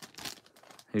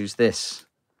 Who's this?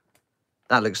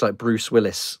 That looks like Bruce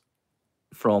Willis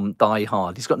from Die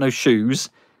Hard. He's got no shoes,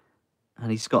 and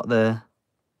he's got the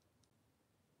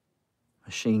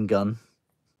machine gun.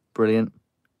 Brilliant.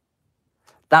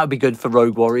 That would be good for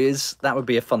Rogue Warriors. That would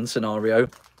be a fun scenario.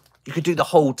 You could do the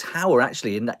whole tower,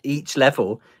 actually. In each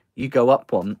level, you go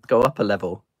up a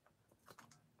level.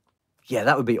 Yeah,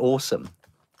 that would be awesome.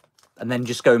 And then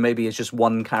just go maybe as just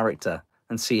one character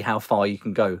and see how far you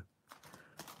can go.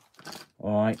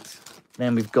 All right.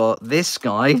 Then we've got this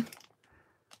guy.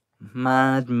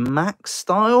 Mad Max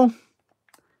style.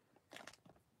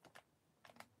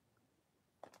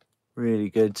 Really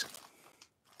good.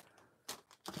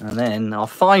 And then our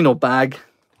final bag.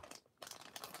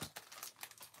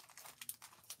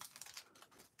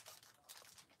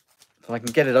 If I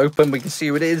can get it open, we can see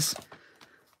who it is.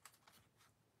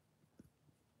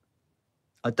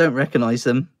 I don't recognise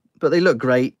them, but they look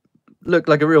great. Look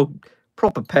like a real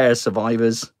proper pair of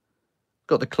survivors.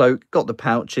 Got the cloak, got the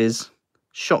pouches,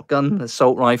 shotgun,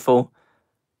 assault rifle.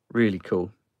 Really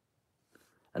cool.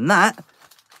 And that,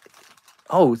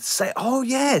 say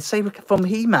from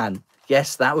He-Man.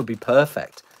 Yes, that would be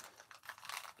perfect.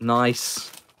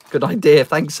 Nice. Good idea.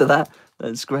 Thanks for that.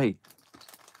 That's great.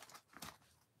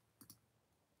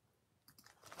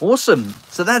 Awesome.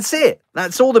 So that's it.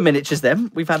 That's all the miniatures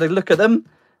then. We've had a look at them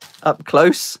up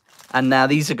close. And now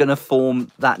these are going to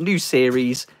form that new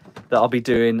series that I'll be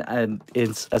doing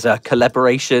as a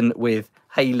collaboration with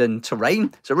Hayland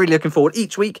Terrain. So really looking forward.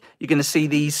 Each week, you're going to see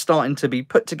these starting to be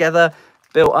put together,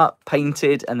 built up,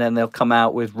 painted, and then they'll come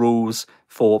out with rules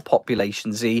for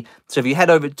Population Z. So if you head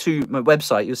over to my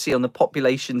website, you'll see on the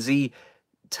Population Z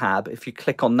tab, if you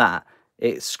click on that,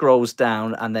 it scrolls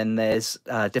down and then there's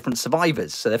different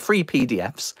survivors. So they're free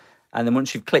PDFs. And then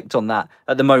once you've clicked on that,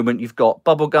 at the moment, you've got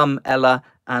Bubblegum, Ella,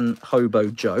 and Hobo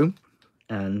Joe.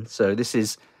 And so this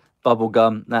is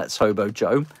Bubblegum, that's Hobo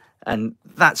Joe. And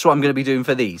that's what I'm going to be doing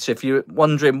for these. So if you're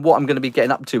wondering what I'm going to be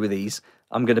getting up to with these,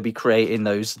 I'm going to be creating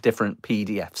those different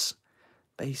PDFs.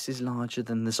 Bases larger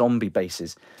than the zombie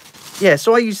bases. Yeah,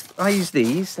 so I use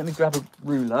these. Let me grab a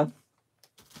ruler.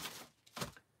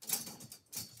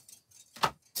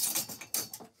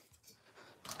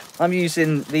 I'm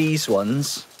using these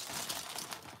ones,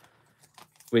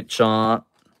 which are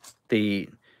the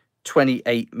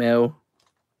 28mm.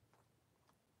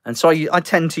 And so I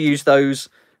tend to use those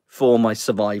for my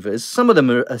survivors. Some of them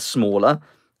are smaller.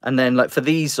 And then like for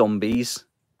these zombies,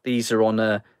 these are on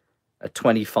a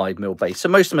 25mm base. So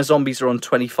most of my zombies are on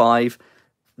 25.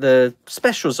 The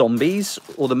special zombies,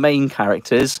 or the main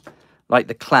characters, like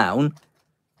the clown,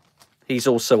 he's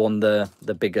also on the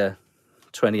bigger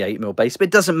 28mm base. But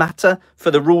it doesn't matter for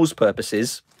the rules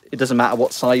purposes. It doesn't matter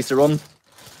what size they're on.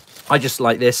 I just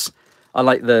like this. I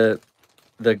like the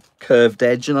curved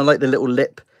edge, and I like the little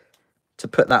lip to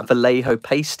put that Vallejo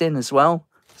paste in as well.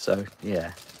 So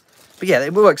yeah, but yeah,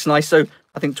 it works nice. So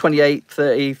I think 28,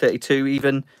 30, 32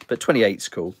 even, but 28's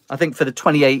cool. I think for the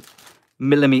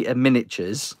 28mm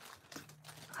miniatures,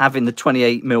 having the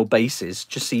 28mm bases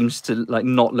just seems to like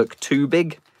not look too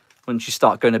big. Once you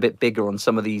start going a bit bigger on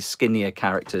some of these skinnier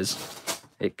characters,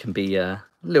 it can be a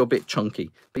little bit chunky.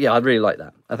 But yeah, I really like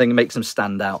that. I think it makes them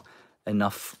stand out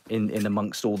enough in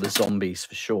amongst all the zombies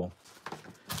for sure.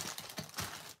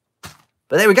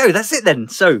 But there we go, that's it then.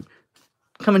 So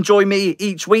come and join me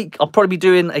each week. I'll probably be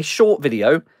doing a short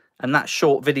video, and that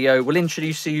short video will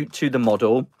introduce you to the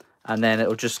model, and then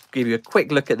it'll just give you a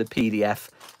quick look at the PDF,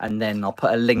 and then I'll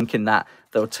put a link in that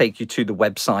will take you to the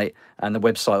website, and the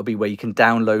website will be where you can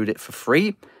download it for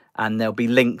free, and there'll be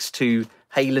links to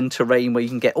Hayland Terrain where you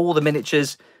can get all the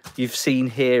miniatures you've seen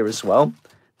here as well.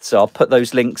 So I'll put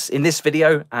those links in this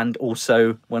video, and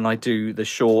also when I do the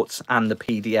shorts and the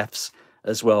PDFs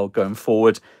as well going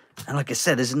forward. And like I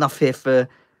said, there's enough here for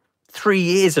 3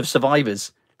 years of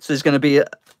Survivors. So there's going to be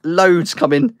loads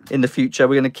coming in the future.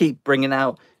 We're going to keep bringing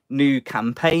out new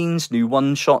campaigns, new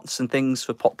one-shots and things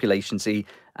for Population Z,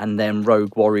 and then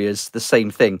Rogue Warriors, the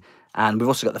same thing. And we've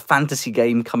also got the fantasy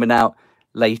game coming out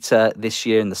later this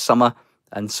year in the summer.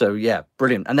 And so, yeah,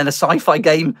 brilliant. And then a sci-fi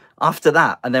game after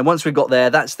that. And then once we've got there,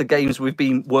 that's the games we've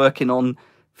been working on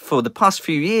for the past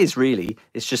few years, really.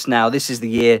 It's just now, this is the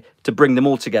year to bring them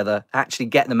all together, actually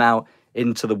get them out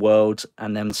into the world,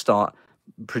 and then start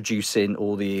producing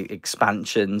all the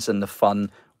expansions and the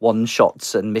fun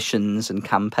one-shots and missions and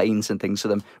campaigns and things for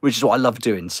them, which is what I love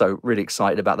doing. So really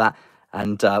excited about that.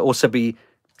 And also be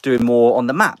doing more on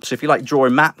the map. So if you like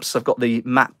drawing maps, I've got the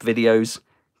map videos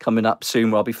coming up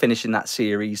soon where I'll be finishing that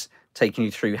series, taking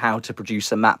you through how to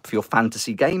produce a map for your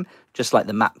fantasy game, just like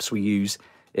the maps we use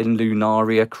in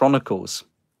Lunaria Chronicles.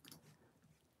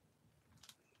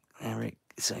 Eric,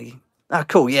 oh,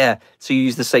 cool, yeah. So you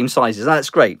use the same sizes. That's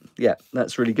great. Yeah,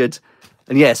 that's really good.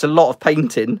 And yeah, it's a lot of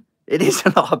painting. It is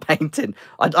a lot of painting.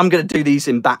 I'm going to do these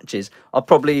in batches. I'll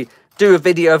probably do a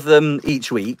video of them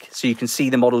each week so you can see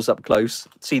the models up close,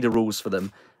 see the rules for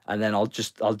them, and then I'll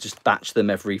just batch them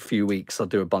every few weeks. I'll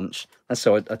do a bunch. That's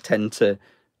how I tend to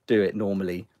do it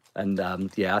normally. And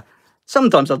yeah,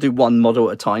 sometimes I'll do one model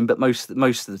at a time, but most of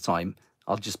the time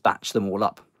I'll just batch them all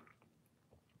up.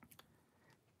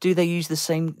 Do they use the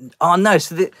same? Oh no,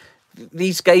 so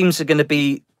these games are going to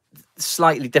be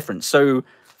slightly different. So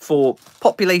for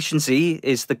Population Z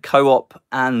is the co-op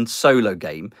and solo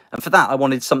game, and for that I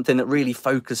wanted something that really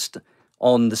focused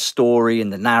on the story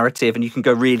and the narrative, and you can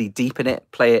go really deep in it,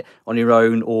 play it on your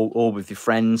own or with your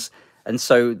friends. And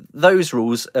so those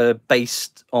rules are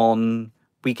based on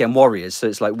Weekend Warriors. So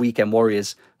it's like Weekend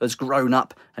Warriors has grown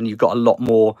up, and you've got a lot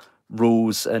more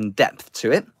rules and depth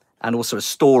to it, and also a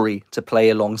story to play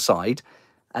alongside.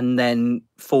 And then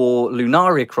for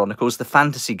Lunaria Chronicles, the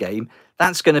fantasy game,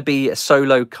 that's going to be a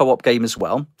solo co-op game as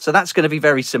well. So that's going to be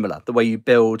very similar. The way you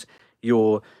build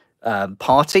your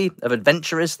party of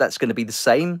adventurers, that's going to be the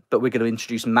same, but we're going to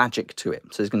introduce magic to it.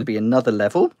 So there's going to be another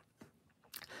level.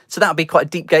 So that'll be quite a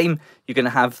deep game. You're going to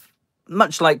have,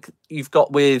 much like you've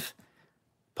got with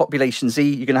Population Z,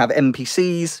 you're going to have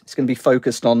NPCs. It's going to be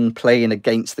focused on playing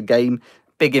against the game.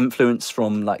 Big influence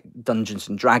from like Dungeons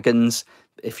and Dragons,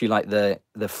 if you like the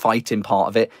fighting part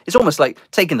of it. It's almost like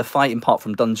taking the fighting part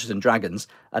from Dungeons and Dragons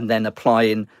and then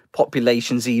applying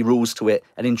Population Z rules to it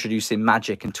and introducing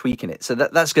magic and tweaking it. So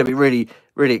that's going to be really,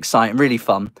 really exciting, really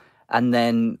fun. And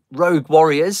then Rogue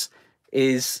Warriors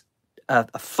is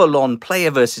a full-on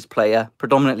player versus player,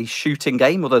 predominantly shooting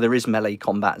game, although there is melee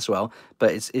combat as well.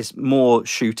 But it's more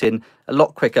shooting, a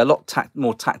lot quicker, a lot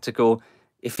more tactical.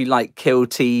 If you like Kill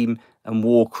Team and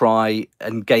Warcry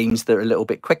and games that are a little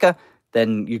bit quicker,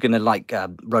 then you're going to like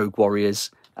Rogue Warriors.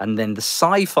 And then the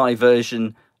sci-fi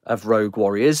version of Rogue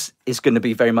Warriors is going to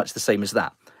be very much the same as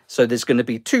that. So there's going to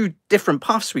be two different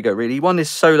paths we go, really. One is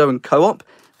solo and co-op,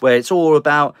 where it's all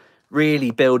about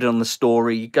really building on the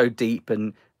story. You go deep,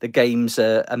 and the games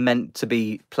are meant to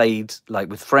be played like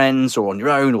with friends or on your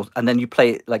own, and then you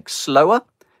play it like slower.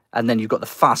 And then you've got the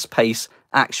fast-paced,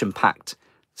 action-packed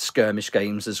skirmish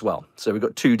games as well. So we've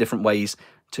got two different ways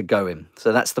to go in.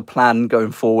 So that's the plan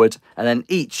going forward. And then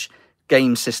each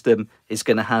game system is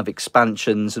going to have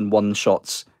expansions and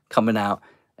one-shots coming out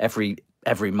every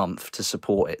month to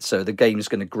support it. So the game is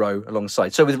going to grow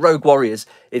alongside. So with Rogue Warriors,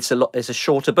 it's a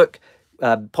shorter book.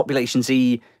 Population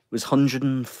Z was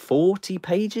 140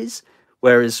 pages,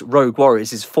 whereas Rogue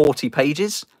Warriors is 40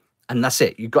 pages, and that's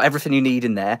it. You've got everything you need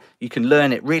in there. You can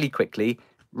learn it really quickly,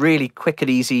 really quick and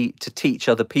easy to teach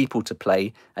other people to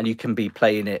play, and you can be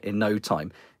playing it in no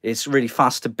time. It's really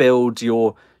fast to build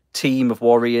your team of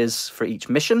warriors for each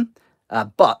mission,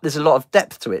 but there's a lot of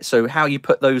depth to it. So how you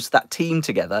put that team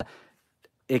together,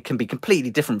 it can be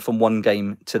completely different from one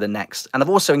game to the next. And I've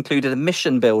also included a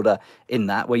mission builder in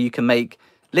that, where you can make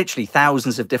literally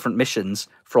thousands of different missions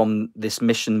from this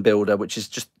mission builder, which is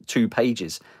just 2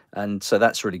 pages. And so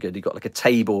that's really good. You've got like a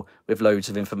table with loads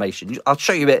of information. I'll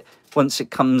show you it once it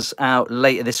comes out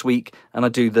later this week and I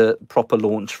do the proper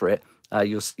launch for it.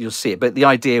 You'll see it. But the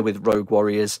idea with Rogue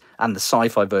Warriors and the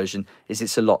sci-fi version is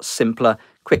it's a lot simpler,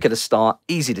 quicker to start,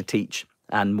 easy to teach,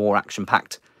 and more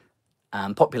action-packed.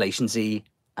 Population Z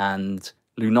and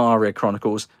Lunaria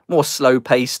Chronicles, more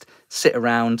slow-paced, sit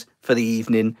around for the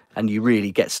evening and you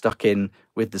really get stuck in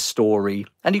with the story.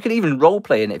 And you can even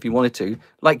role-play in it if you wanted to,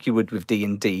 like you would with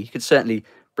D&D. You could certainly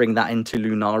bring that into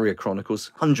Lunaria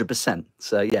Chronicles, 100%.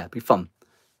 So yeah, it'd be fun.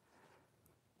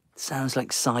 Sounds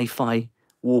like sci-fi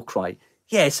Warcry.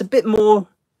 Yeah, it's a bit more,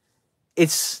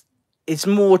 it's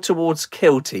more towards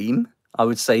Kill Team, I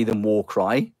would say, than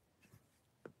Warcry.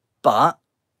 But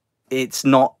it's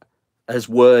not as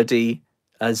wordy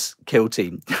as Kill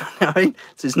Team. Right?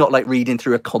 So it's not like reading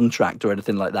through a contract or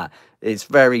anything like that. It's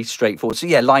very straightforward. So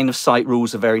yeah, line of sight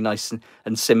rules are very nice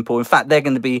and simple. In fact, they're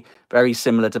going to be very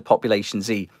similar to Population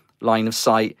Z. Line of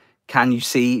sight, can you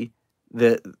see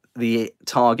the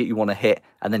target you want to hit,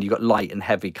 and then you've got light and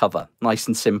heavy cover. Nice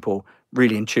and simple,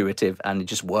 really intuitive, and it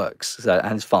just works. So,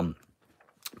 and it's fun.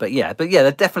 But yeah, there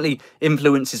are definitely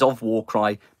influences of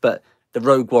Warcry, but the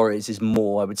Rogue Warriors is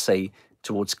more, I would say,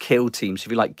 towards Kill Team. So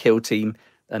if you like Kill Team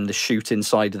and the shooting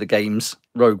side of the games,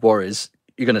 Rogue Warriors,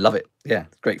 you're going to love it. Yeah,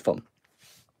 it's great fun.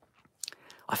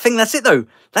 I think that's it though.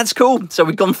 That's cool. So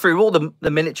we've gone through all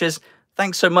the miniatures.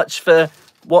 Thanks so much for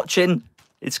watching.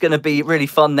 It's going to be really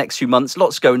fun next few months.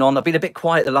 Lots going on. I've been a bit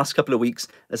quiet the last couple of weeks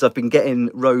as I've been getting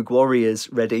Rogue Warriors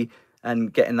ready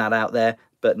and getting that out there.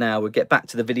 But now we'll get back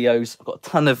to the videos. I've got a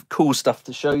ton of cool stuff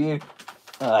to show you,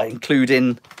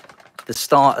 including the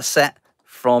starter set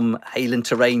from Hail and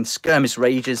Terrain, Skirmish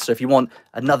Rages. So if you want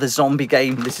another zombie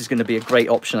game, this is going to be a great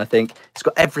option, I think. It's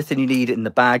got everything you need in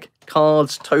the bag.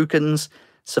 Cards, tokens,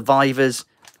 survivors,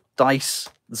 dice,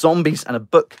 zombies, and a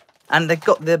book. And they've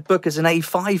got their book as an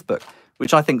A5 book,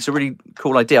 which I think is a really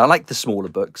cool idea. I like the smaller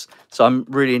books, so I'm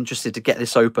really interested to get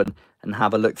this open and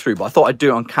have a look through. But I thought I'd do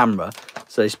it on camera.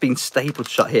 So it's been stapled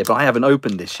shut here, but I haven't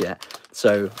opened this yet.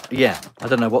 So yeah, I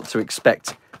don't know what to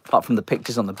expect apart from the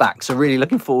pictures on the back. So really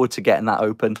looking forward to getting that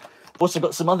open. I've also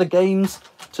got some other games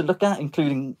to look at,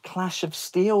 including Clash of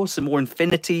Steel, some more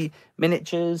Infinity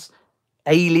miniatures,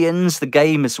 Aliens, the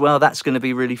game as well. That's going to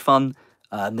be really fun.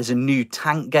 There's a new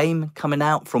tank game coming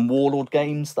out from Warlord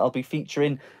Games that I'll be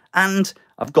featuring. And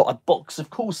I've got a box of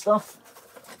cool stuff,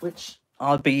 which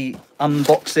I'll be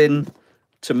unboxing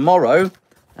tomorrow.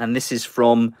 And this is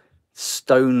from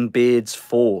Stonebeard's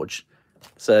Forge.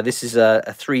 So this is a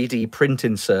 3D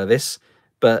printing service,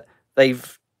 but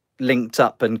they've linked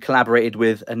up and collaborated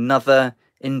with another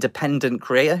independent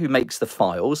creator who makes the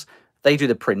files. They do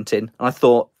the printing. And I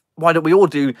thought, why don't we all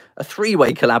do a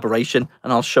 3-way collaboration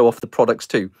and I'll show off the products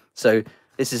too. So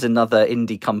this is another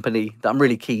indie company that I'm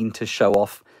really keen to show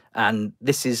off. And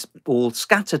this is all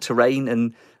scatter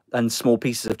terrain and small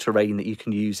pieces of terrain that you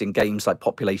can use in games like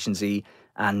Population Z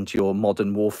and your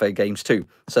Modern Warfare games too.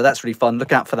 So that's really fun.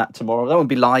 Look out for that tomorrow. That won't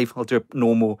be live. I'll do a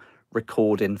normal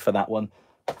recording for that one.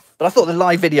 But I thought the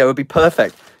live video would be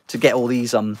perfect to get all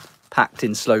these packed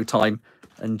in slow time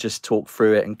and just talk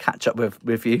through it and catch up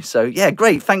with you. So yeah,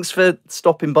 great. Thanks for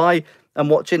stopping by and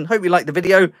watching. Hope you liked the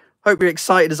video. Hope you're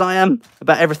excited as I am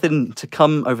about everything to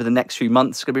come over the next few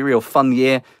months. It's going to be a real fun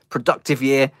year, productive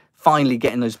year, finally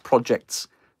getting those projects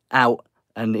out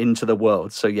and into the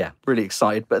world. So yeah, really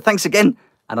excited. But thanks again,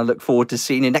 and I look forward to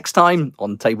seeing you next time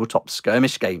on Tabletop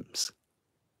Skirmish Games.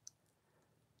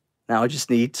 Now I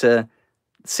just need to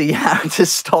see how to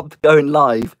stop going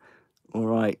live. All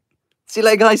right. See you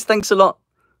later, guys. Thanks a lot.